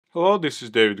Hello, this is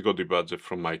David Godibadze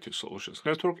from IT Solutions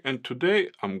Network, and today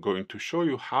I'm going to show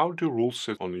you how the rule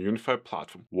set on the UniFi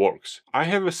platform works. I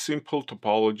have a simple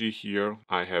topology here.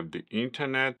 I have the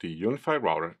internet, the UniFi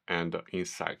router, and the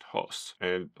inside hosts.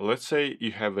 And let's say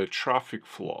you have a traffic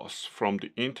flows from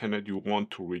the internet you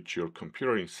want to reach your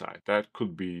computer inside. That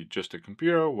could be just a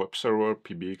computer, web server,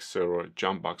 PBX server,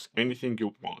 jump box, anything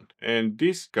you want. And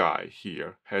this guy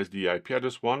here has the IP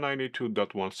address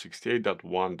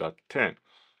 192.168.1.10.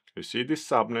 You see this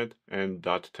subnet and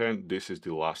 .10, this is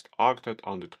the last octet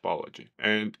on the topology.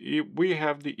 And if we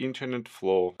have the internet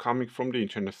flow coming from the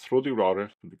internet through the router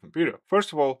to the computer.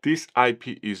 First of all, this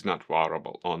IP is not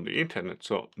routable on the internet,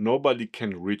 so nobody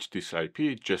can reach this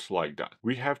IP just like that.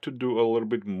 We have to do a little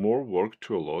bit more work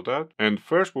to allow that. And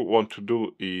first what we want to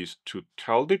do is to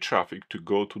tell the traffic to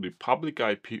go to the public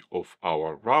IP of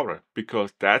our router,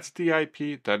 because that's the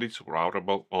IP that is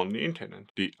routable on the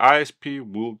internet. The ISP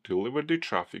will deliver the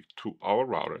traffic to our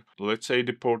router. Let's say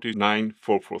the port is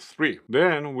 9443.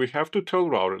 Then we have to tell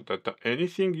router that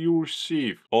anything you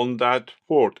receive on that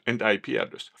port and IP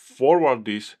address, forward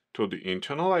this to the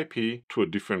internal IP to a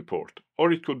different port,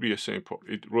 or it could be a same port.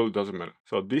 It really doesn't matter.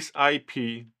 So this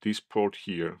IP, this port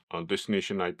here,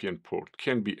 destination IP and port,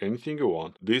 can be anything you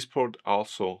want. This port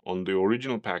also on the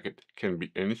original packet can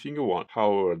be anything you want.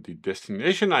 However, the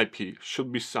destination IP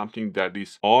should be something that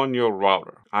is on your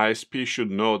router. ISP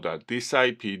should know that this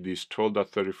IP, this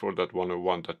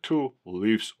 12.34.101.2,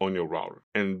 lives on your router.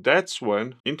 And that's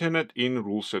when Internet In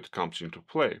rule set comes into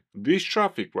play. This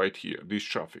traffic right here, this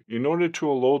traffic, in order to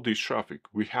allow this traffic,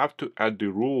 we have to add the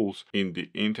rules in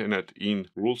the Internet In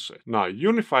rule set. Now,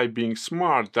 UniFi being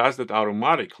smart does that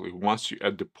automatically once you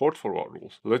add the port forward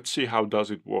rules. Let's see how does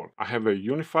it work. I have a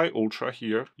UniFi Ultra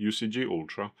here, UCG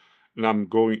Ultra, and I'm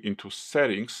going into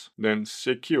settings, then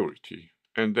security,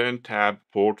 and then tab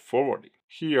port forwarding.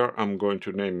 Here I'm going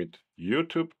to name it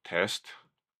YouTube test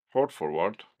port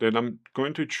forward. Then I'm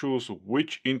going to choose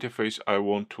which interface I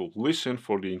want to listen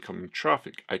for the incoming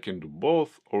traffic. I can do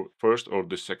both, or first or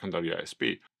the secondary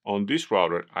ISP. On this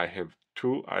router I have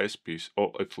two ISPs,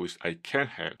 or at least I can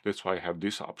have. That's why I have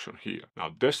this option here.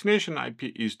 Now destination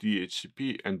IP is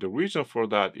DHCP, and the reason for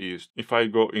that is if I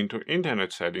go into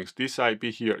internet settings, this IP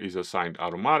here is assigned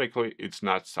automatically. It's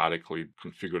not statically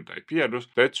configured IP address.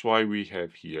 That's why we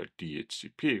have here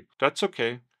DHCP. That's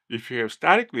okay. If you have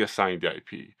statically assigned the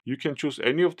IP, you can choose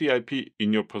any of the IP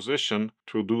in your possession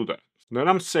to do that. Then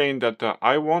I'm saying that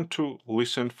I want to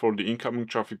listen for the incoming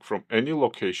traffic from any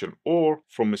location or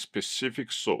from a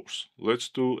specific source. Let's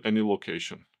do any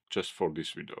location just for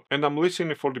this video. And I'm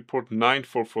listening for the port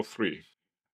 9443.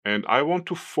 And I want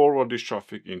to forward this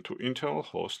traffic into internal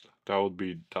host. That would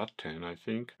be .10, I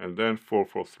think, and then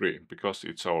 443 because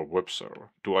it's our web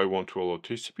server. Do I want to allow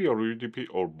TCP or UDP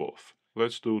or both?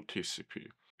 Let's do TCP.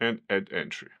 And add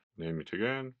entry. Name it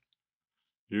again,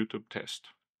 YouTube test.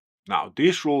 Now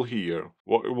this rule here,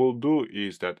 what it will do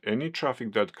is that any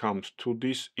traffic that comes to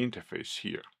this interface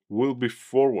here will be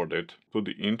forwarded to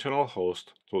the internal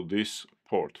host to this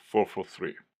port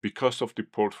 443 because of the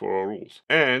port forward rules.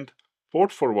 And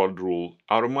port forward rule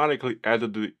automatically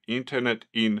added the Internet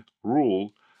In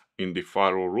rule in the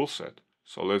firewall rule set.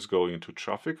 So let's go into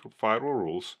traffic firewall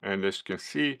rules, and as you can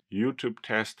see, YouTube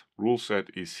test rule set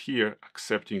is here,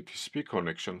 accepting TCP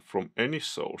connection from any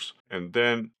source, and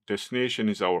then destination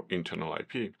is our internal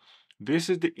IP. This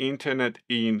is the Internet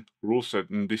In rule set,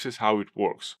 and this is how it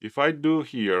works. If I do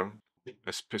here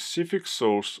a specific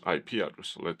source IP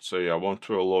address, let's say I want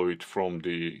to allow it from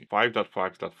the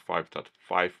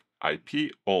 5.5.5.5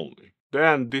 IP only,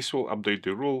 then this will update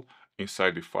the rule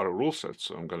inside the firewall rule set.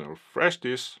 So I'm going to refresh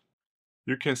this.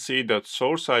 You can see that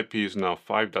source IP is now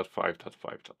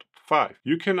 5.5.5.5.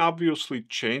 You can obviously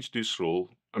change this rule.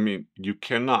 I mean, you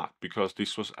cannot because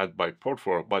this was added by port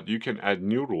forward, but you can add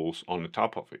new rules on the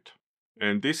top of it.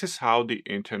 And this is how the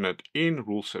Internet In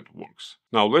rule set works.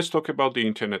 Now let's talk about the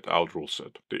Internet Out rule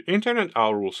set. The Internet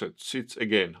Out rule set sits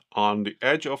again on the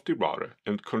edge of the router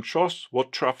and controls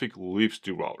what traffic leaves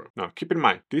the router. Now keep in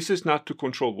mind, this is not to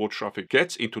control what traffic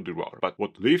gets into the router, but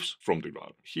what leaves from the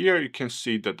router. Here you can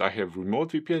see that I have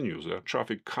remote VPN user.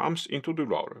 Traffic comes into the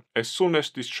router. As soon as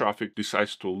this traffic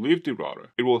decides to leave the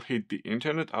router, it will hit the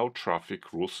Internet Out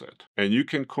traffic rule set. And you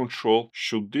can control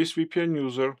should this VPN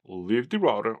user leave the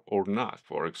router or not.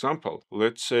 For example,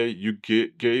 let's say you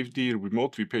gave the remote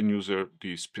remote VPN user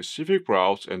the specific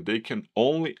routes and they can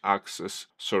only access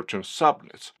certain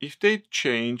subnets. If they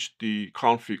change the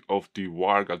config of the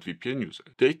WireGuard VPN user,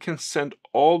 they can send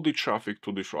all the traffic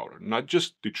to this router, not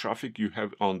just the traffic you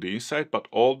have on the inside, but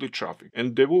all the traffic,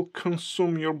 and they will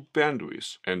consume your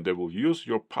bandwidth and they will use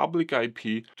your public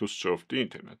IP to serve the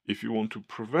internet. If you want to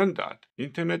prevent that,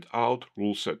 Internet Out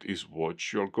rule set is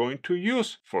what you're going to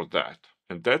use for that,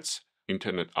 and that's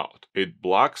Internet Out. It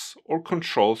blocks or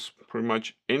controls pretty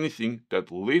much anything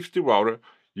that leaves the router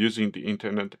using the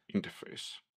internet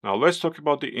interface. Now let's talk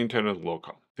about the Internet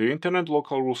Local. The Internet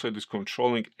Local rule set is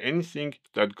controlling anything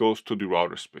that goes to the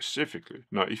router specifically.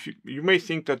 Now, if you may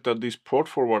think that this port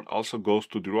forward also goes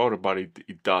to the router, but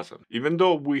it doesn't. Even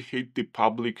though we hit the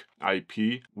public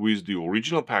IP with the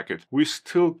original packet, we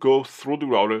still go through the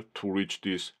router to reach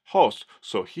this host.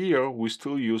 So here we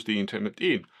still use the Internet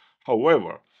In.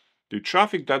 However, the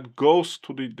traffic that goes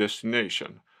to the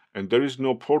destination, and there is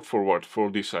no port forward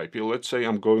for this IP. Let's say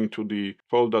I'm going to the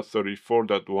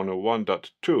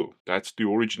 12.34.101.2. That's the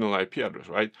original IP address,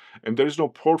 right? And there is no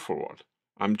port forward.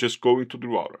 I'm just going to the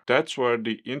router. That's where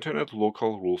the Internet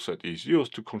Local rule set is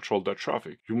used to control that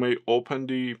traffic. You may open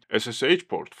the SSH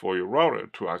port for your router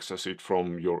to access it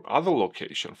from your other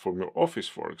location, from your office,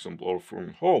 for example, or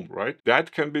from home, right?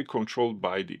 That can be controlled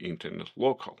by the Internet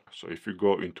Local. So if you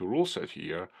go into rule set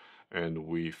here, and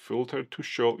we filter to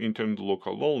show Internet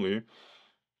Local only,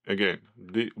 again,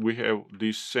 we have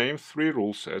the same three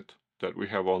rule set that we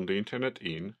have on the Internet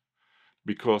In,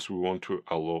 because we want to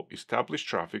allow established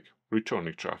traffic,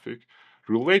 returning traffic,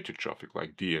 related traffic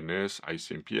like DNS,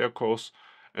 ICMP echoes,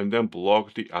 and then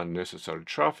block the unnecessary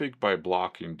traffic by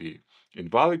blocking the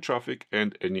invalid traffic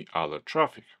and any other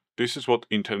traffic. This is what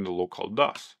Internet Local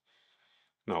does.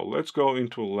 Now let's go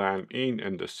into LAN In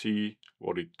and see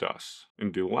what it does.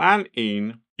 In the LAN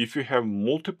In, if you have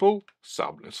multiple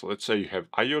subnets, let's say you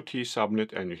have IoT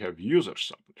subnet and you have user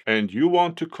subnet, and you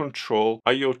want to control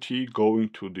IoT going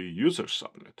to the user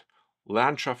subnet,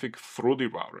 LAN traffic through the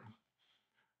router,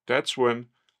 that's when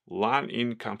LAN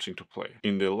In comes into play.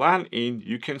 In the LAN In,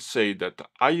 you can say that the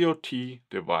IoT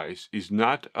device is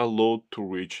not allowed to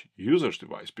reach user's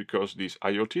device because these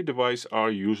IoT devices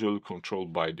are usually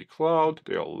controlled by the cloud.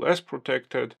 They are less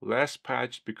protected, less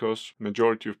patched because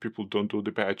majority of people don't do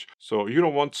the patch. So you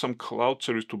don't want some cloud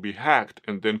service to be hacked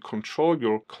and then control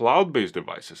your cloud-based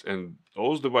devices, and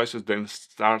those devices then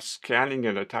start scanning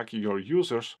and attacking your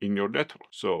users in your network.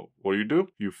 So what do?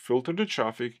 You filter the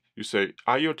traffic. You say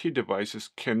IoT devices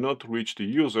cannot reach the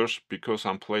users because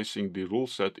I'm placing the rule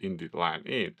set in the LAN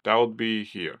In. That would be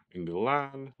here in the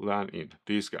LAN In,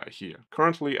 this guy here.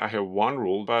 Currently I have one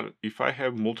rule, but if I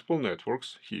have multiple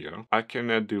networks here, I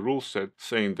can add the rule set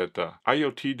saying that the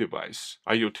IoT device,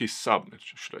 IoT subnet,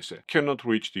 should I say, cannot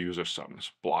reach the user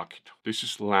subnets. Block it. This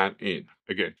is LAN In.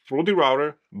 Again, through the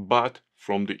router, but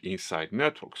from the inside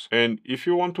networks. And if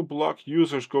you want to block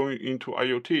users going into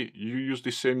IoT, you use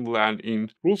the same LAN In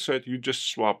rule set, you just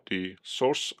swap the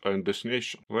source and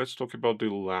destination. Let's talk about the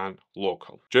LAN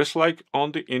Local. Just like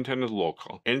on the Internet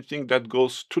Local, anything that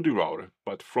goes to the router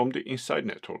but from the inside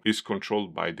network is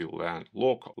controlled by the LAN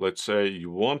Local. Let's say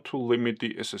you want to limit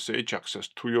the SSH access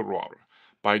to your router.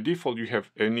 By default, you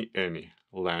have any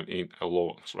LAN In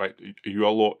allowance, right? You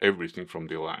allow everything from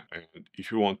the LAN. And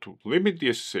if you want to limit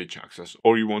the SSH access,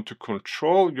 or you want to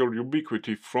control your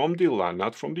ubiquity from the LAN,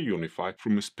 not from the UniFi,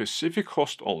 from a specific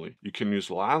host only, you can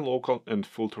use LAN Local and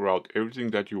filter out everything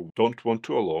that you don't want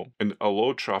to allow and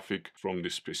allow traffic from the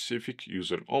specific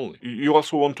user only. You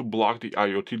also want to block the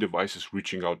IoT devices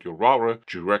reaching out your router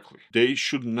directly. They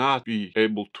should not be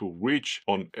able to reach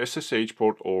on SSH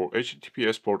port or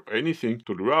HTTPS port or anything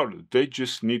to the router. They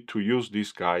just need to use this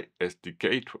guy as the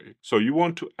gateway. So you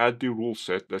want to add the rule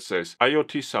set that says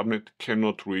IoT subnet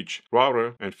cannot reach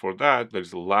router, and for that there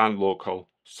is a LAN Local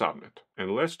subnet.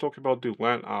 And let's talk about the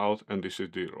LAN Out, and this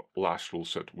is the last rule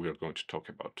set we are going to talk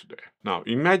about today. Now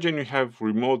imagine you have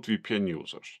remote VPN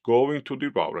users going to the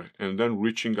router and then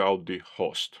reaching out the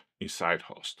host, inside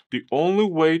host. The only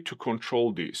way to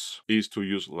control this is to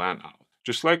use LAN Out.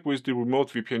 Just like with the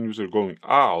remote VPN user going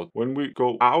out, when we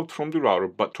go out from the router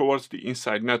but towards the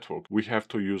inside network, we have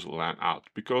to use LAN Out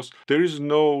because there is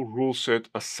no rule set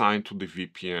assigned to the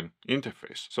VPN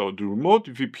interface. So the remote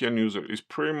VPN user is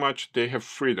pretty much, they have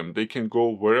freedom. They can go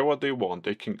wherever they want.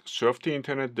 They can surf the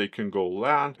internet, they can go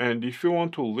LAN, and if you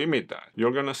want to limit that,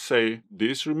 you're gonna say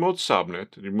this remote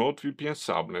subnet, remote VPN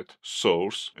subnet,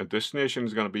 source, and destination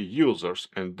is gonna be users,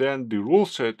 and then the rule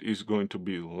set is going to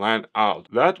be LAN Out.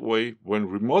 That way, when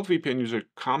remote VPN user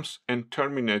comes and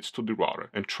terminates to the router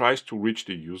and tries to reach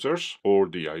the users or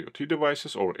the IoT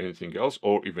devices or anything else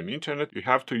or even internet, you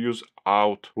have to use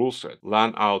out rule set.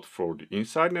 LAN out for the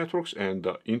inside networks and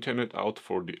the internet out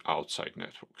for the outside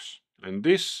networks. And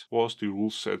this was the rule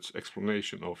set's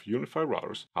explanation of UniFi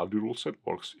routers, how the rule set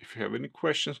works. If you have any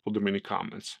questions, put them in the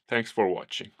comments. Thanks for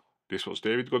watching. This was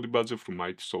David Godibadze from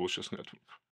IT Solutions Network.